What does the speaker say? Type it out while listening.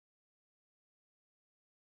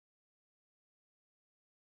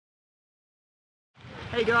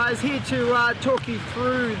Hey guys, here to talk you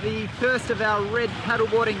through the first of our red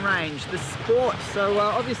paddleboarding range, the Sport. So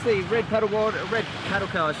obviously Red Paddle Co,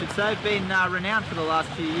 I should say, been renowned for the last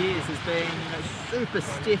few years as being super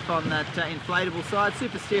stiff on that inflatable side,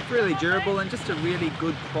 super stiff, really durable, and just a really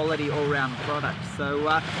good quality all-round product. So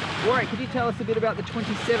Warwick, could you tell us a bit about the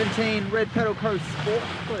 2017 Red Paddle Co Sport,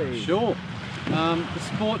 please? Sure. The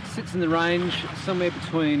Sport sits in the range somewhere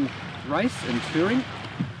between race and touring.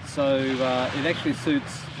 So it actually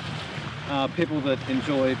suits people that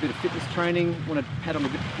enjoy a bit of fitness training, want to paddle a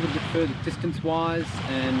little bit further distance-wise,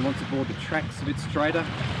 and want to board the tracks a bit straighter.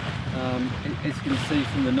 As you can see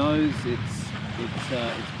from the nose, it's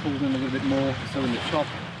pulled in a little bit more, so in the chop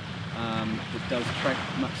it does track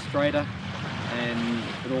much straighter, and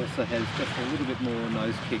it also has just a little bit more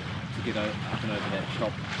nose kick to get up and over that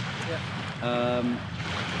chop. Yep.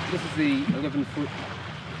 This is the 11-foot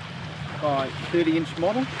by 30-inch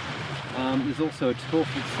model. There's also a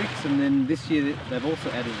 12-foot 6, and then this year they've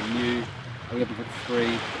also added a new 11-foot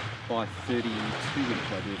 3 by 32-inch,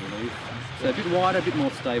 I do believe. So a bit wider, a bit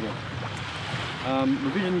more stable.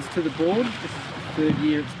 Revisions to the board. This is the third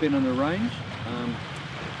year it's been on the range,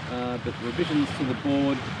 but revisions to the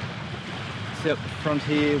board. So up the front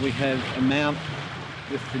here we have a mount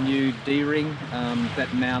with the new D-ring.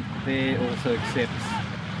 That mount there also accepts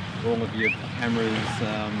all of your cameras,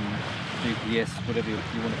 GPS, whatever you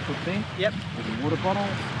want to put there. Yep. With the water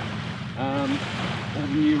bottles. All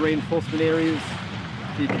the new reinforcement areas,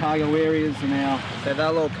 the cargo areas are now... So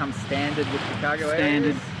they'll all come standard with the cargo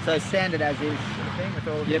areas? So standard as is sort of thing with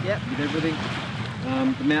all of it? Yep, with everything.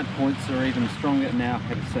 The mount points are even stronger now,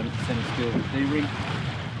 have a center skill with D-ring.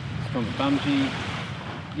 Stronger bungee.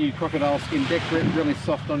 New crocodile skin deck grip, really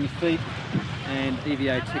soft on your feet. And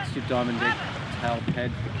EVA textured diamond deck tail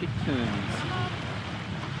pad for kick turns.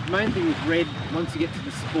 The main thing with Red, once you get to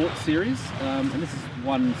the Sport series, and this is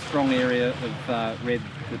one strong area of Red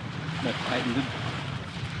that they've patented,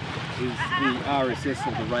 is the RSS,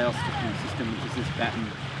 or the rail sticking system, which is this batten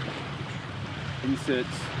which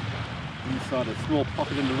inserts inside a small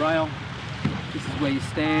pocket in the rail. This is where you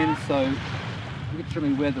stand, so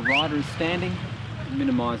literally where the rider is standing, it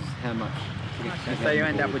minimises how much. So you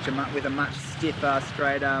end up with a much stiffer,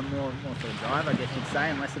 straighter, more sort of drive, I guess you'd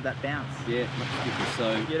say, and less of that bounce. Yeah, much stiffer.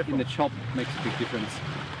 So beautiful. In the chop makes a big difference.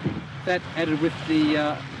 That added with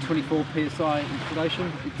the 24 psi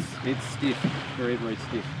inflation, it's stiff, very very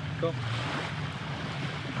stiff. Cool.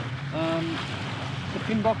 The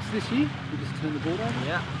fin box this year, we just turn the board over.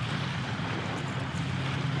 Yeah.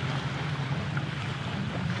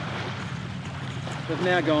 We've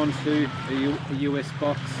now gone to a US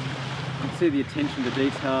box. You can see the attention to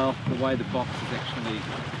detail, the way the box is actually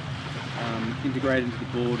integrated into the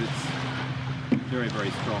board. It's very,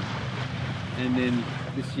 very strong. And then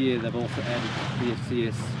this year they've also added the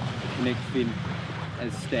FCS Connect fin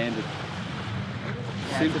as standard.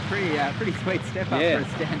 Yeah, it's a pretty sweet step up for a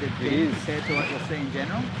standard fin compared to what you'll see in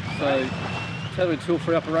general. So totally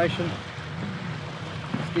tool-free operation.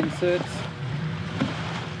 Just inserts,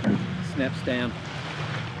 snaps down.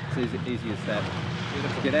 It's easy as that.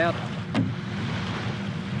 Beautiful. Get out.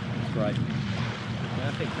 Great.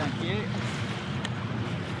 Perfect, thank you.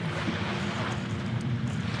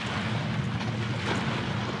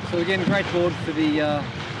 So again, great board for the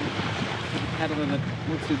paddler that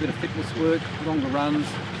wants to do a bit of fitness work, longer runs.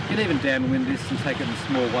 You can even downwind this and take it in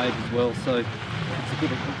small waves as well, so it's a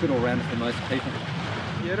good all-rounder for most people.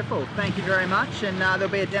 Beautiful, thank you very much, and there'll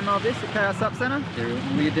be a demo of this at KR SUP Centre? There will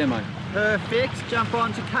be a demo. Perfect, jump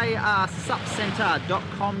on to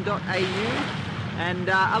krsupcentre.com.au. And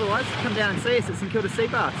otherwise, come down and see us at St Kilda Sea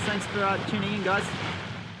Baths. Thanks for tuning in, guys.